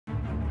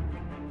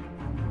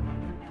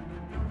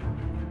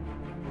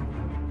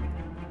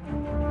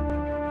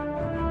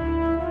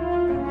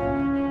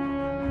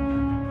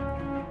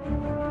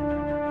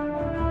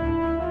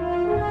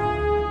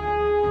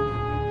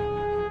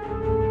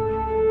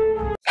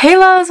Hey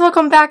loves,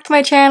 welcome back to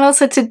my channel.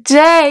 So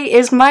today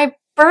is my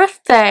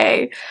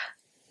birthday.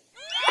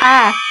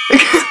 I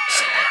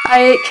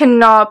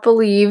cannot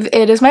believe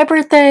it is my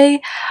birthday.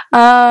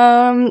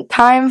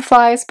 Time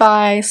flies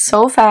by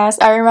so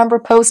fast. I remember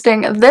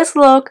posting this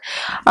look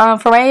for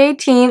my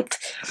 18th.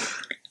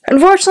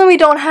 Unfortunately, we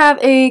don't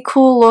have a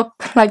cool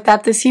look like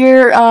that this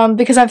year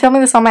because I'm filming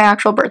this on my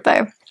actual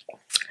birthday.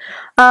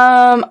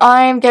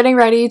 I'm getting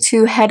ready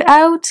to head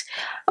out.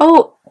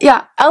 Oh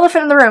yeah,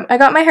 elephant in the room. I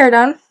got my hair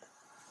done.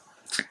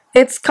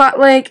 It's got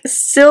like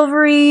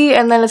silvery,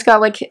 and then it's got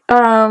like it's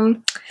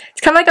kind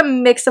of like a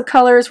mix of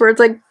colors where it's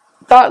like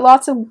got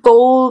lots of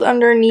gold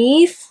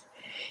underneath,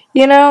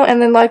 you know,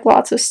 and then like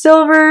lots of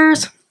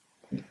silvers.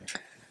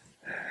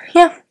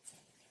 Yeah,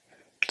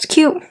 it's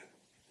cute.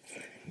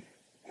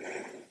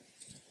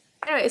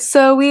 Anyway,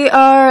 so we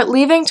are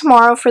leaving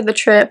tomorrow for the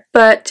trip,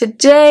 but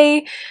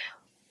today,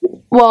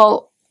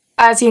 well,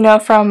 as you know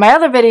from my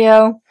other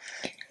video,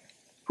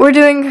 we're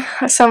doing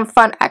some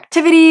fun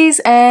activities,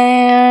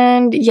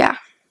 and yeah.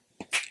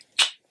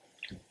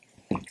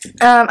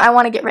 I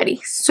want to get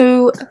ready,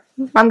 so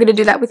I'm going to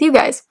do that with you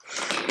guys.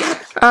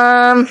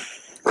 I'm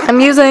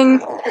using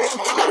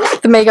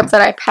the makeup that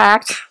I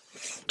packed,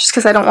 just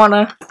because I don't want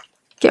to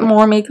get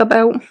more makeup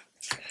out.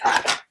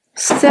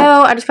 So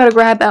I just got to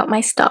grab out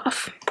my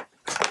stuff.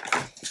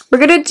 We're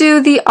going to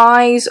do the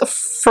eyes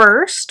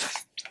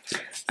first.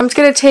 I'm just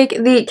going to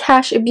take the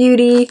Kash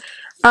Beauty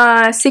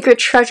Secret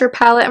Treasure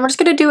palette, and we're just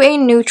going to do a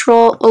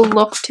neutral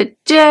look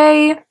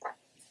today.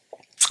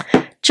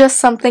 Just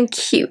something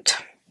cute.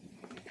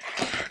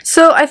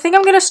 So I think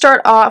I'm going to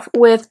start off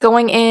with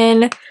going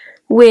in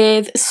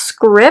with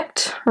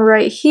Script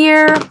right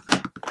here.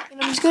 And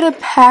I'm just going to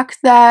pack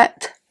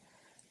that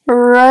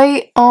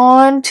right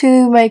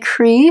onto my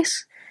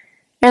crease,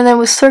 and then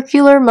with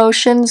circular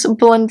motions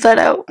blend that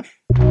out.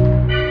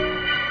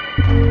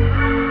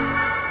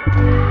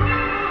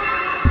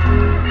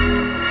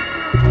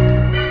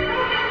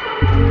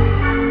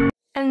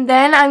 And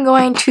then I'm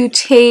going to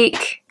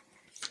take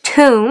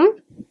Tomb,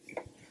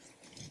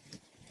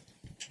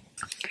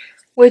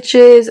 which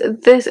is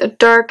this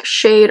dark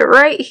shade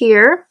right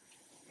here.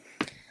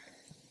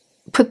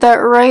 Put that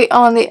right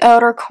on the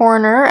outer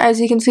corner. As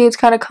you can see, it's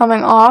kind of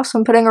coming off, so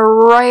I'm putting it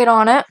right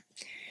on it.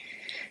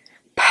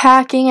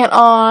 Packing it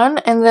on,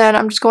 and then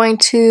I'm just going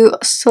to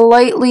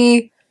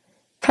slightly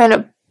kind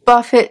of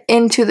buff it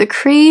into the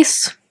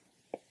crease.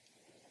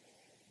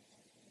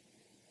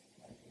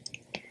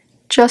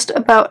 Just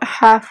about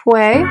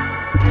halfway.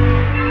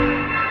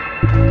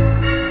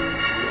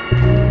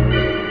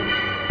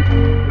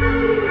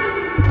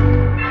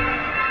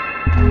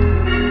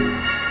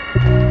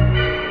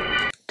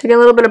 To get a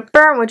little bit of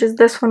burn, which is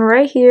this one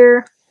right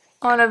here,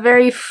 on a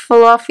very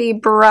fluffy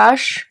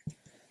brush.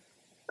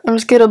 I'm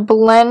just going to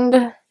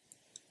blend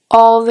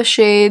all the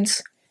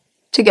shades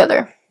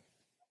together.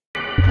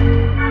 I'm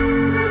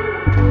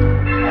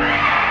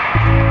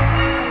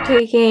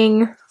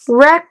taking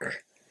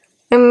Wreck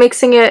and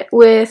mixing it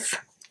with,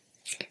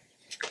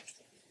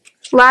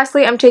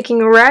 lastly I'm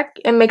taking Wreck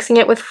and mixing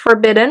it with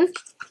Forbidden.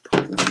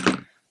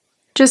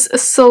 Just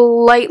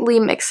slightly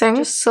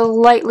mixing,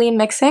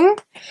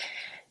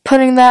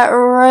 putting that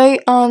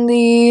right on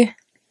the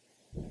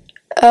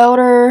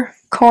outer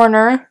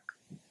corner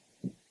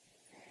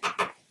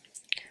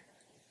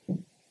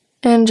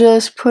and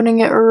just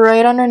putting it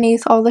right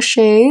underneath all the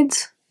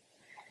shades.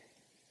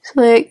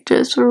 So like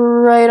just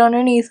right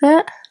underneath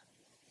it.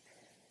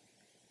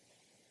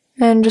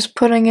 And just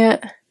putting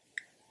it,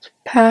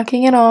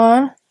 packing it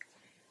on,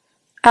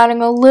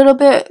 adding a little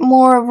bit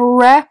more of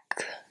Wreck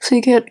so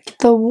you get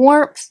the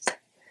warmth.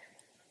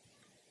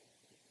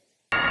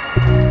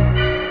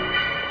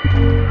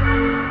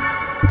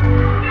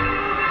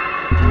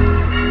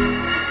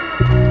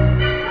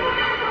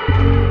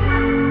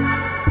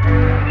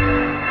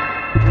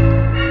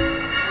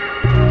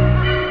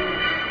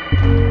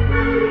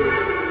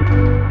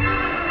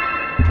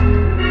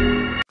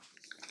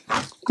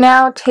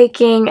 Now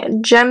taking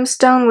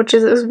Gemstone, which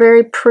is this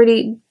very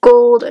pretty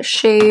gold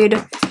shade,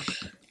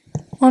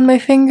 on my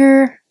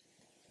finger,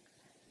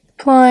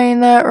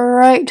 applying that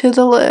right to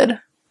the lid.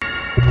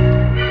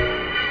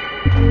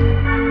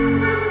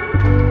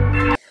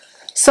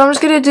 So I'm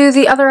just going to do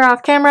the other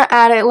off camera,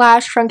 add a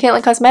lash from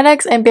Caitlin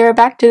Cosmetics, and be right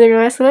back to the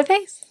rest of the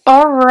face.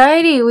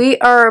 Alrighty, we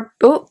are,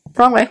 oh,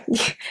 wrong way.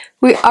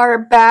 We are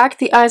back,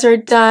 the eyes are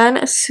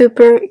done,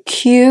 super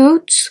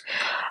cute.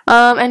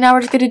 And now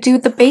we're just going to do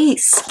the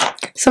base.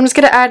 So I'm just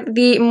going to add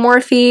the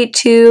Morphe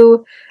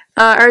to,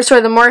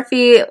 the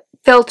Morphe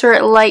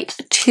Filter Light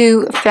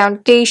 2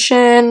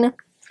 foundation.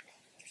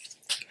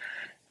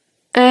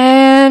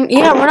 And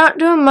yeah, we're not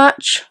doing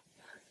much.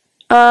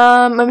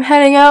 I'm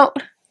heading out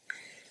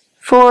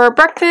for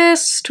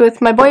breakfast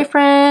with my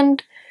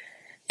boyfriend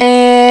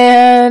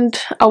and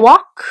a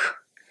walk.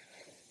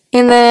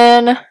 And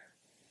then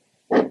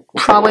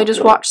probably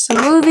just watch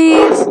some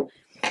movies.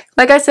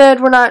 Like I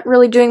said, we're not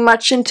really doing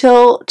much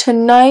until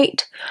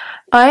tonight.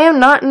 I am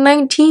not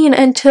 19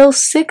 until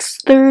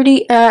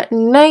 6:30 at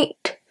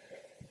night.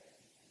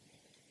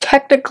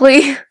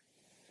 Technically,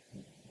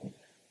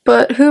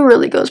 but who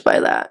really goes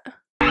by that?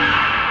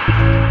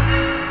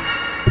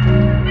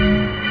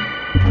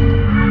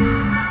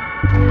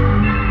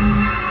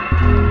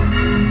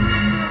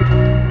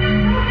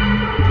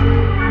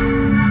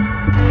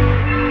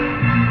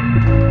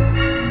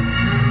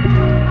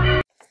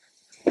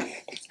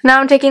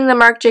 Now I'm taking the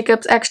Marc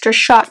Jacobs Extra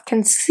Shot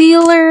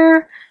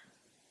Concealer.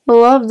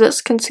 Love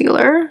this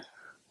concealer.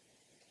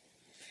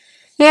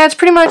 Yeah, it's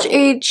pretty much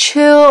a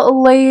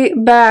chill,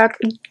 laid-back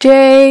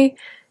day.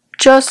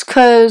 Just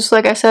because,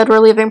 like I said, we're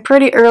leaving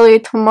pretty early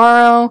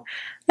tomorrow.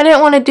 I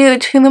didn't want to do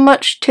too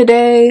much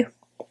today.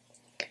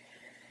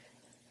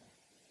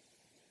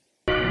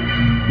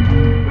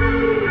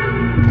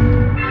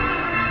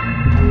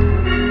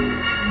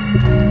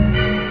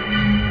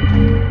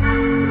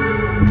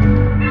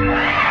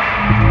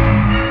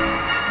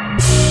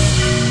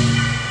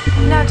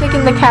 Now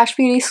taking the Cash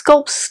Beauty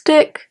Sculpt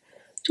Stick,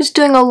 just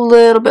doing a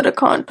little bit of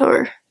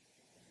contour.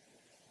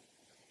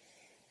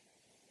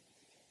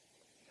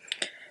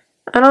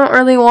 I don't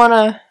really want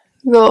to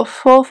go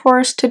full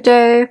force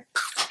today.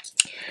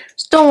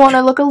 Still want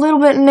to look a little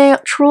bit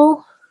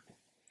natural.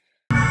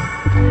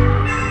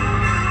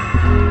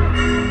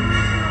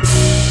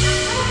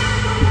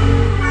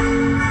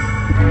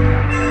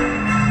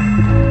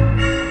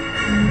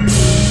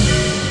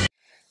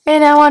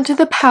 And now onto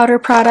the powder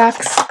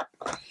products.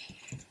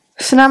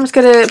 So now I'm just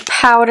going to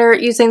powder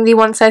using the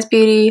One Size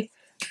Beauty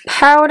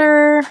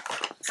powder.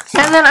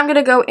 And then I'm going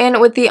to go in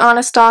with the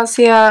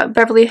Anastasia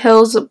Beverly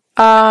Hills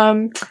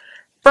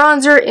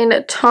bronzer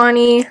in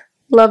Tawny.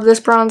 Love this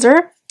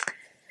bronzer.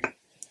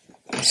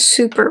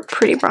 Super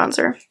pretty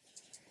bronzer.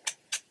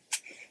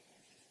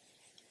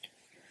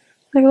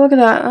 Like, look at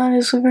that. That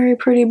is a very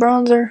pretty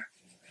bronzer.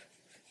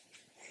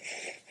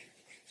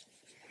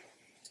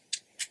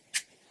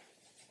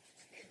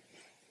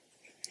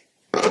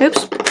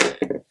 Oops.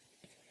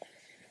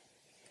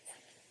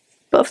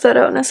 Buff that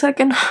out in a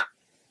second.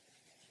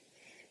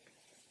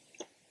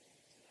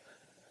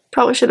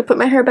 Probably should have put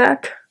my hair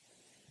back.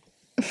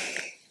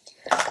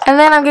 And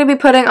then I'm going to be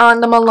putting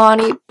on the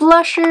Milani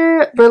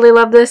blusher. Really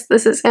love this.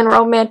 This is in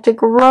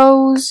Romantic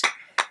Rose.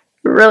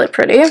 Really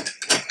pretty.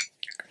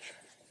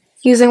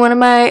 Using one of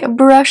my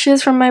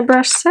brushes from my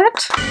brush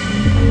set.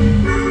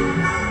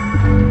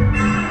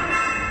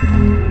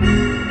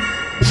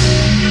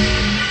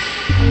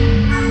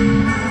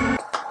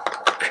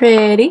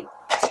 Pretty.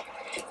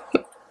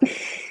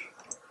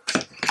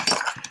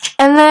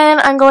 And then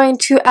I'm going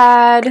to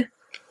add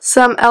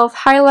some e.l.f.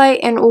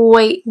 highlight in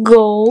white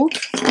gold.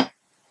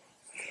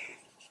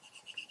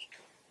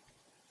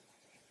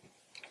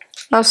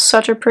 That's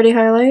such a pretty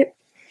highlight.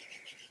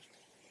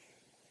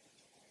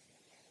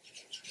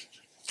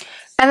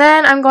 And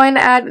then I'm going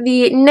to add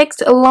the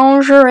NYX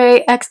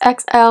Lingerie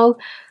XXL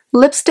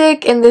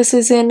lipstick, and this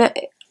is in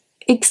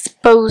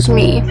Expose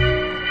Me.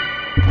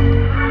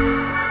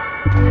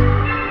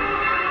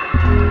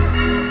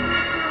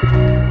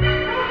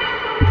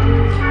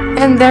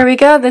 And there we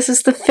go. This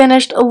is the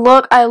finished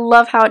look. I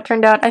love how it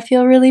turned out. I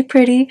feel really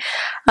pretty.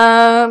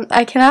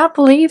 I cannot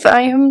believe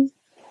I am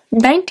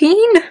 19.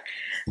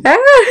 Ah,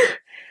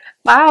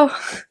 wow.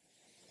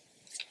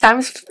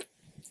 Time's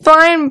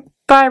flying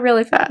by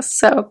really fast.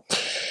 So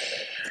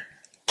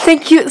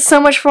thank you so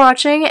much for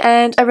watching,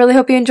 and I really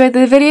hope you enjoyed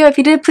the video. If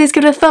you did, please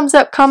give it a thumbs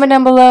up. Comment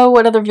down below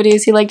what other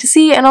videos you'd like to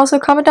see, and also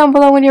comment down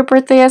below when your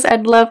birthday is.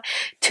 I'd love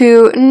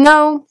to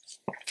know.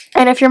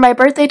 And if you're my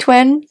birthday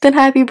twin, then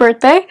happy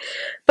birthday.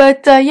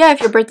 But yeah,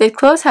 if your birthday's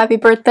close, happy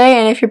birthday.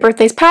 And if your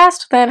birthday's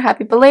past, then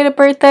happy belated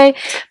birthday.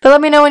 But let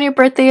me know when your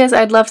birthday is.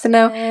 I'd love to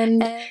know.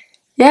 And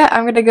yeah,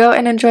 I'm going to go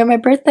and enjoy my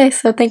birthday.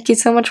 So thank you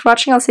so much for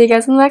watching. I'll see you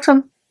guys in the next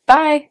one.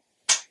 Bye.